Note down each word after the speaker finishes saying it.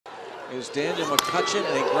is Daniel McCutcheon,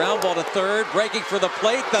 and a ground ball to third, breaking for the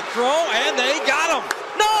plate, the throw, and they got him.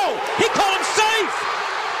 No, he called him safe.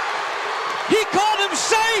 He called him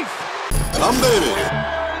safe. I'm baby.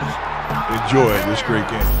 Enjoy this great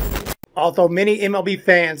game. Although many MLB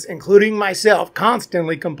fans, including myself,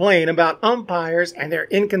 constantly complain about umpires and their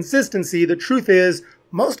inconsistency, the truth is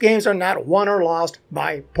most games are not won or lost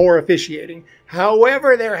by poor officiating.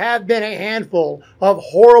 However, there have been a handful of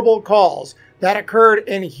horrible calls that occurred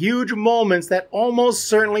in huge moments that almost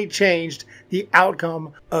certainly changed the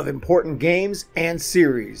outcome of important games and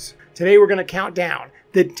series. Today we're going to count down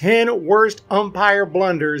the 10 worst umpire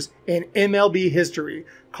blunders in MLB history.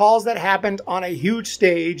 Calls that happened on a huge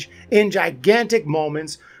stage in gigantic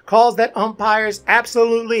moments. Calls that umpires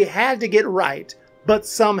absolutely had to get right, but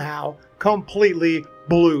somehow completely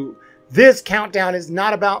blew. This countdown is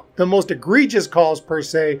not about the most egregious calls per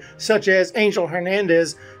se, such as Angel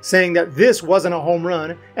Hernandez saying that this wasn't a home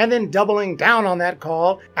run and then doubling down on that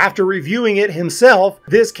call after reviewing it himself.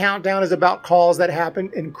 This countdown is about calls that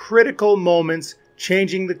happened in critical moments,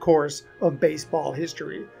 changing the course of baseball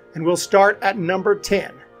history. And we'll start at number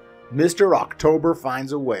 10. Mr. October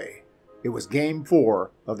finds a way. It was Game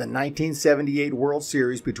 4 of the 1978 World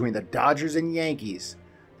Series between the Dodgers and Yankees.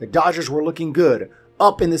 The Dodgers were looking good,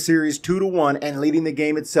 up in the series 2-1 and leading the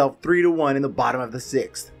game itself 3-1 in the bottom of the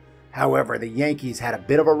 6th. However, the Yankees had a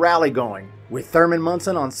bit of a rally going, with Thurman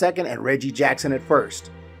Munson on second and Reggie Jackson at first.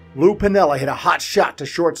 Lou Piniella hit a hot shot to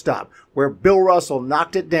shortstop, where Bill Russell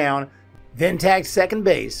knocked it down, then tagged second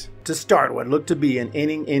base to start what looked to be an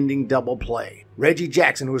inning-ending double play. Reggie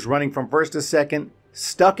Jackson, who was running from first to second,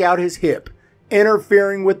 stuck out his hip,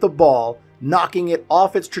 interfering with the ball, knocking it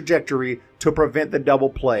off its trajectory to prevent the double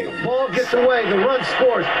play. The ball gets away, the run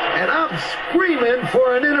scores, and I'm screaming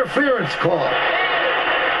for an interference call.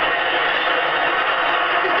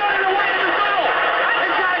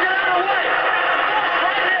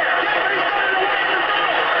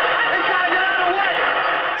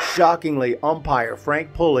 Shockingly, umpire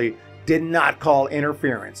Frank Pulley did not call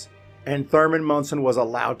interference, and Thurman Munson was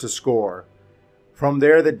allowed to score. From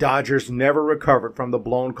there, the Dodgers never recovered from the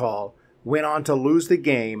blown call, went on to lose the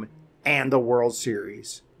game and the World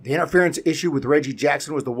Series. The interference issue with Reggie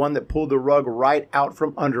Jackson was the one that pulled the rug right out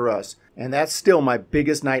from under us, and that's still my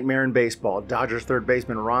biggest nightmare in baseball, Dodgers third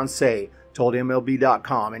baseman Ron Cey told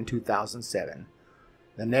MLB.com in 2007.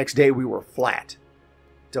 The next day we were flat,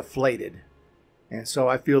 deflated, and so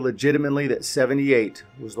I feel legitimately that 78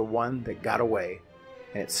 was the one that got away,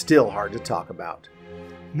 and it's still hard to talk about.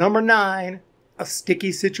 Number 9, a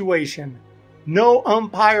sticky situation. No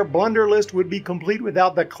umpire blunder list would be complete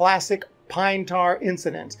without the classic pine tar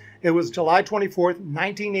incident. It was July 24th,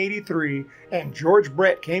 1983, and George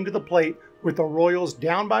Brett came to the plate with the Royals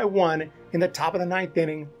down by 1 in the top of the 9th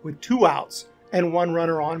inning with 2 outs and 1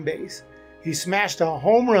 runner on base. He smashed a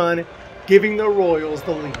home run, giving the Royals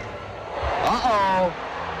the lead.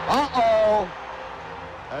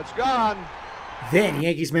 That's gone. Then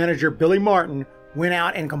Yankees manager Billy Martin went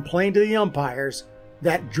out and complained to the umpires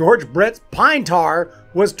that George Brett's pine tar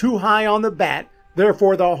was too high on the bat,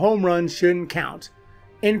 therefore the home run shouldn't count.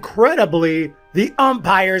 Incredibly, the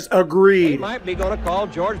umpires agreed. He might be going to call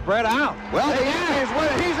George Brett out. Well, the Yankees win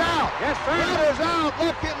it. He's out. Yes, sir. Brett is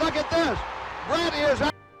out. Look at this. Brett is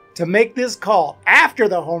out. To make this call after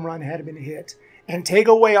the home run had been hit and take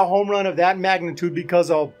away a home run of that magnitude because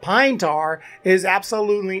of pine tar is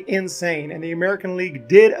absolutely insane, and the American League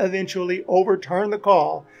did eventually overturn the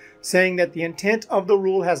call, saying that the intent of the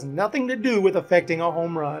rule has nothing to do with affecting a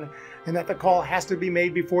home run and that the call has to be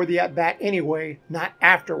made before the at-bat anyway, not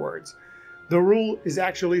afterwards. The rule is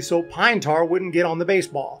actually so pine tar wouldn't get on the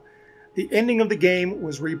baseball. The ending of the game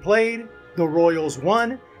was replayed, the Royals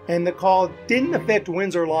won, and the call didn't affect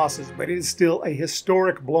wins or losses, but it is still a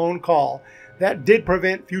historic blown call that did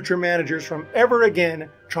prevent future managers from ever again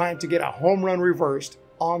trying to get a home run reversed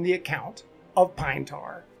on the account of pine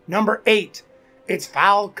tar. Number 8. It's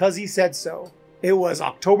foul 'cause he said so. It was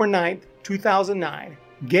October 9th, 2009,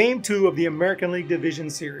 Game 2 of the American League Division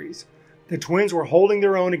Series. The Twins were holding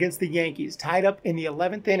their own against the Yankees, tied up in the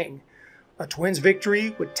 11th inning. A Twins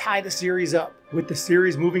victory would tie the series up, with the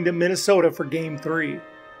series moving to Minnesota for Game 3.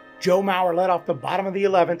 Joe Mauer led off the bottom of the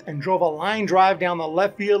 11th and drove a line drive down the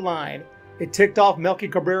left field line. It ticked off Melky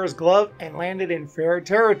Cabrera's glove and landed in fair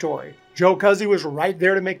territory. Joe Cousy was right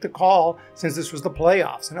there to make the call since this was the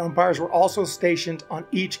playoffs, and umpires were also stationed on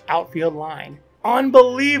each outfield line.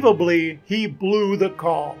 Unbelievably, he blew the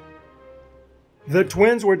call. The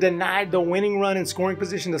Twins were denied the winning run in scoring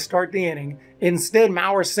position to start the inning. Instead,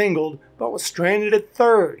 Mauer singled, but was stranded at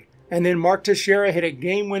third. And then Mark Teixeira hit a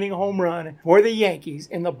game-winning home run for the Yankees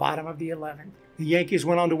in the bottom of the 11th. The Yankees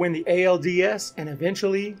went on to win the ALDS and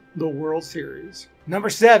eventually the World Series. Number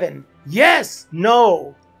 7. Yes!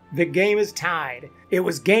 No! The game is tied. It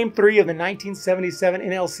was Game 3 of the 1977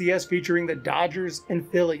 NLCS featuring the Dodgers and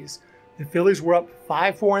Phillies. The Phillies were up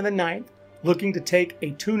 5-4 in the ninth, looking to take a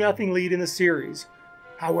 2-0 lead in the series.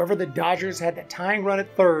 However, the Dodgers had the tying run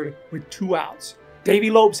at third with 2 outs. Davey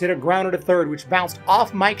Lopes hit a grounder to third, which bounced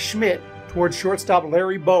off Mike Schmidt towards shortstop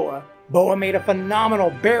Larry Boa. Boa made a phenomenal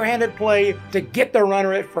barehanded play to get the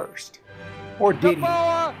runner at first. Or did he?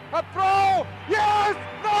 Boa, a throw! Yes!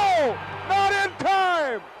 No! Not in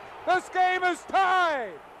time! This game is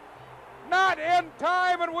tied! Not in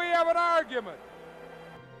time, and we have an argument!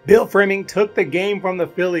 Bill Fleming took the game from the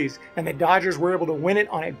Phillies, and the Dodgers were able to win it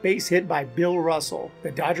on a base hit by Bill Russell.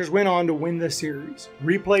 The Dodgers went on to win the series.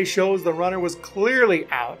 Replay shows the runner was clearly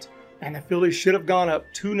out, and the Phillies should have gone up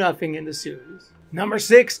 2-0 in the series. Number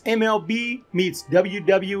 6, MLB meets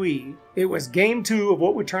WWE. It was Game 2 of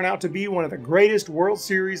what would turn out to be one of the greatest World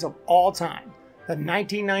Series of all time, the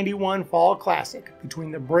 1991 Fall Classic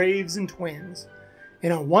between the Braves and Twins.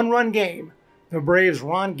 In a 1-run game, the Braves'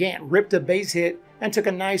 Ron Gant ripped a base hit and took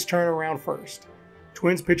a nice turn around first.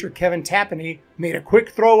 Twins pitcher Kevin Tapani made a quick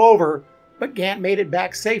throw over, but Gant made it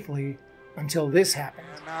back safely until this happened.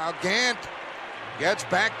 And now Gant gets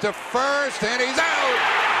back to first, and he's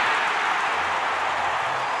out!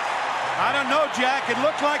 I don't know, Jack. It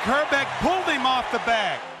looked like Herbeck pulled him off the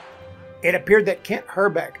bag. It appeared that Kent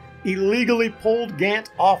Herbeck illegally pulled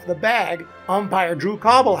Gant off the bag. Umpire Drew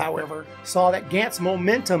Cobble, however, saw that Gant's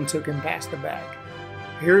momentum took him past the bag.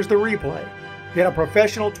 Here's the replay. Did a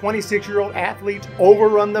professional 26-year-old athlete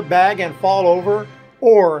overrun the bag and fall over?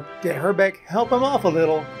 Or did Herbeck help him off a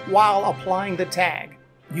little while applying the tag?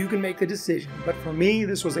 You can make the decision, but for me,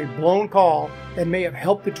 this was a blown call that may have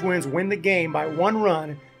helped the Twins win the game by 1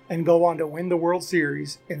 run and go on to win the World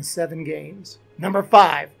Series in 7 games. Number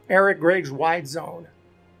 5, Eric Gregg's wide zone.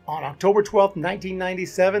 On October 12,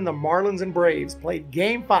 1997, the Marlins and Braves played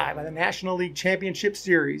Game 5 of the National League Championship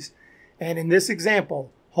Series, and in this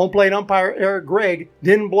example, home plate umpire Eric Gregg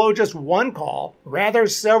didn't blow just 1 call, rather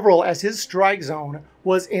several, as his strike zone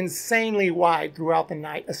was insanely wide throughout the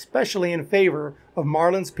night, especially in favor of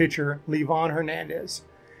Marlins pitcher Livan Hernandez.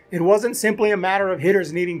 It wasn't simply a matter of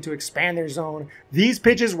hitters needing to expand their zone. These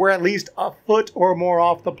pitches were at least a foot or more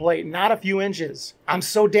off the plate, not a few inches. "I'm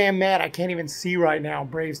so damn mad I can't even see right now,"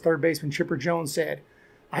 Braves third baseman Chipper Jones said.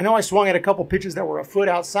 "I know I swung at a couple pitches that were a foot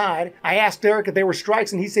outside. I asked Eric if they were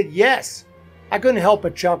strikes and he said yes. I couldn't help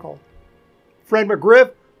but chuckle." Fred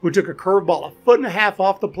McGriff, who took a curveball 1.5 feet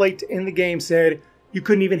off the plate to end the game, said, "You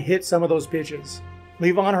couldn't even hit some of those pitches."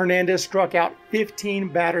 Livan Hernandez struck out 15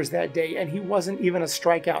 batters that day, and he wasn't even a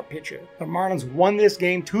strikeout pitcher. The Marlins won this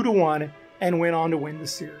game 2-1 and went on to win the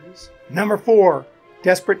series. Number 4,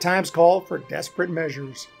 desperate times call for desperate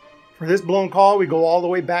measures. For this blown call, we go all the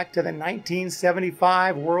way back to the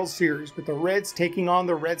 1975 World Series with the Reds taking on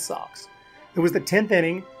the Red Sox. It was the 10th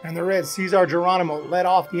inning, and the Reds' Cesar Geronimo led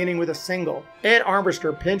off the inning with a single. Ed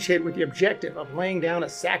Armbruster pinch hit with the objective of laying down a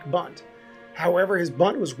sac bunt. However, his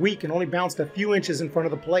bunt was weak and only bounced a few inches in front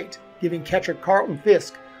of the plate, giving catcher Carlton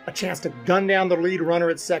Fisk a chance to gun down the lead runner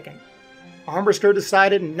at second. Armbruster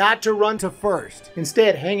decided not to run to first,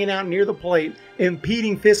 instead hanging out near the plate,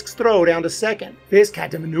 impeding Fisk's throw down to second. Fisk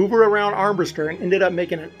had to maneuver around Armbruster and ended up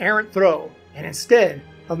making an errant throw, and instead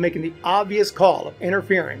of making the obvious call of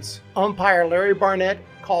interference, umpire Larry Barnett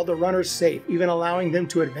called the runners safe, even allowing them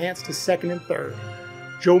to advance to second and third.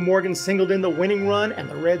 Joe Morgan singled in the winning run, and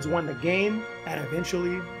the Reds won the game and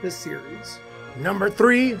eventually the series. Number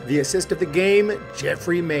 3, the assist of the game,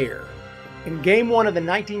 Jeffrey Mayer. In Game 1 of the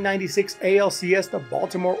 1996 ALCS, the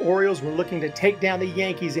Baltimore Orioles were looking to take down the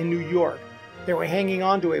Yankees in New York. They were hanging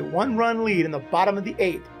on to a 1-run lead in the bottom of the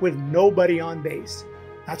 8th with nobody on base.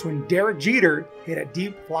 That's when Derek Jeter hit a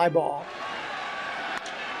deep fly ball.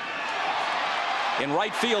 In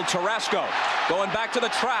right field, Tarasco going back to the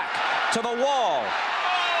track, to the wall.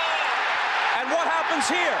 And what happens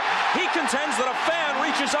here? He contends that a fan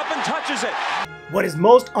reaches up and touches it. What is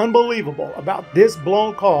most unbelievable about this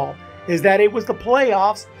blown call is that it was the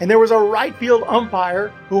playoffs and there was a right field umpire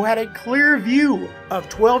who had a clear view of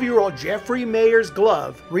 12-year-old Jeffrey Mayer's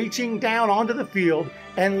glove reaching down onto the field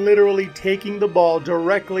and literally taking the ball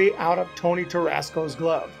directly out of Tony Tarasco's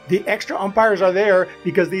glove. The extra umpires are there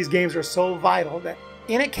because these games are so vital that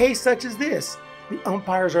in a case such as this, the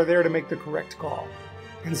umpires are there to make the correct call.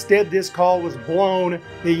 Instead, this call was blown.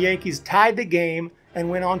 The Yankees tied the game and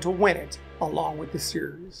went on to win it along with the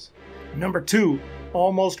series. Number 2,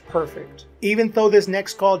 almost perfect. Even though this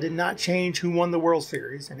next call did not change who won the World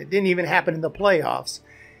Series, and it didn't even happen in the playoffs,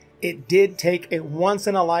 It did take a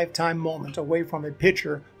once-in-a-lifetime moment away from a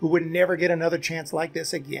pitcher who would never get another chance like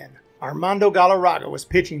this again. Armando Galarraga was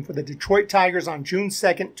pitching for the Detroit Tigers on June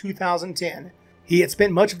 2nd, 2010. He had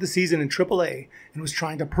spent much of the season in AAA and was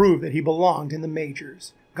trying to prove that he belonged in the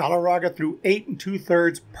majors. Galarraga threw 8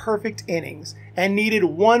 2/3 perfect innings and needed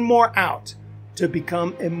one more out to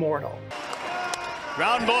become immortal.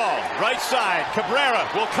 Ground ball, right side. Cabrera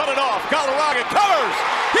will cut it off. Galarraga covers.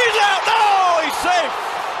 He's out. No, he's safe.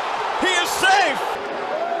 He is safe.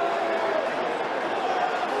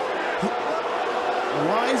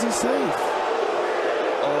 Why is he safe?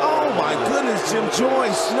 Oh my goodness, Jim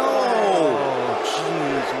Joyce. No.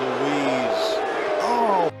 Jeez Louise.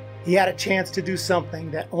 Oh. He had a chance to do something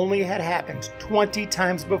that only had happened 20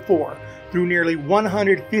 times before through nearly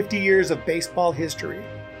 150 years of baseball history.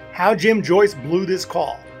 How Jim Joyce blew this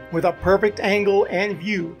call, with a perfect angle and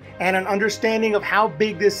view, and an understanding of how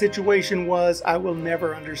big this situation was, I will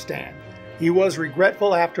never understand. He was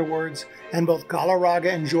regretful afterwards, and both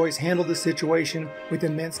Galarraga and Joyce handled the situation with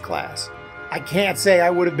immense class. I can't say I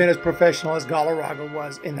would have been as professional as Galarraga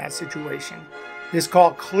was in that situation. This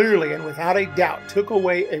call clearly and without a doubt took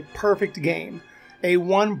away a perfect game, a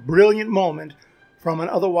one brilliant moment from an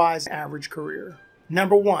otherwise average career.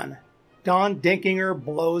 Number 1. Don Denkinger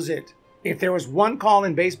blows it. If there was one call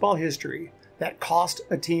in baseball history that cost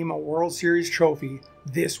a team a World Series trophy,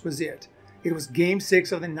 this was it. It was Game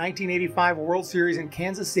 6 of the 1985 World Series in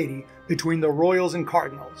Kansas City between the Royals and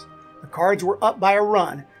Cardinals. The Cards were up by a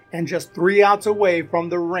run and just 3 outs away from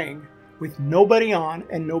the ring, with nobody on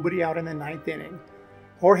and nobody out in the 9th inning.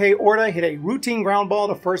 Jorge Orta hit a routine ground ball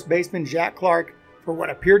to first baseman Jack Clark for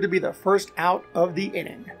what appeared to be the first out of the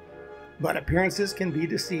inning. But appearances can be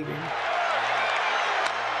deceiving. Little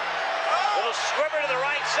squibber to the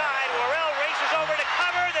right side. Worrell races over to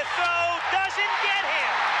cover. The throw doesn't get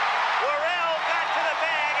him. Worrell got to the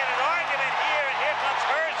bag in an argument here, and here comes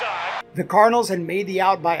Herzog. The Cardinals had made the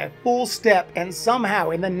out by a full step, and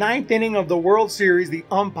somehow in the 9th inning of the World Series, the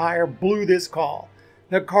umpire blew this call.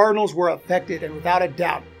 The Cardinals were affected and without a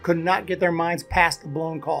doubt could not get their minds past the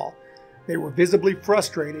blown call. They were visibly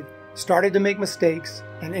frustrated, started to make mistakes,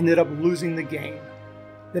 and ended up losing the game.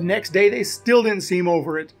 The next day they still didn't seem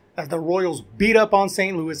over it as the Royals beat up on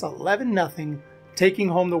St. Louis 11-0, taking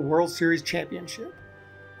home the World Series championship.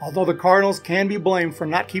 Although the Cardinals can be blamed for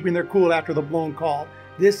not keeping their cool after the blown call,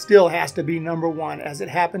 this still has to be number 1 as it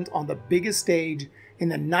happened on the biggest stage in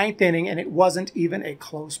the 9th inning and it wasn't even a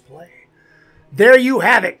close play. There you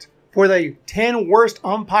have it. For the 10 worst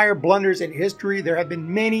umpire blunders in history, there have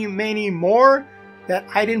been many, many more that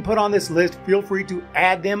I didn't put on this list. Feel free to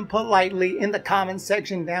add them politely in the comments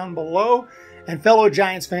section down below. And fellow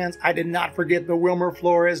Giants fans, I did not forget the Wilmer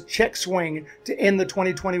Flores check swing to end the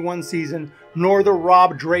 2021 season, nor the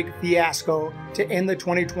Rob Drake fiasco to end the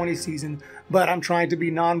 2020 season. But I'm trying to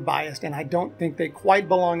be non-biased, and I don't think they quite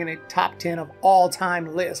belong in a top 10 of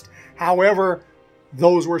all-time list. However,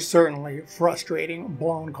 those were certainly frustrating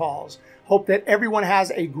blown calls. Hope that everyone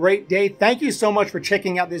has a great day. Thank you so much for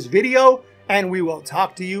checking out this video, and we will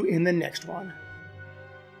talk to you in the next one.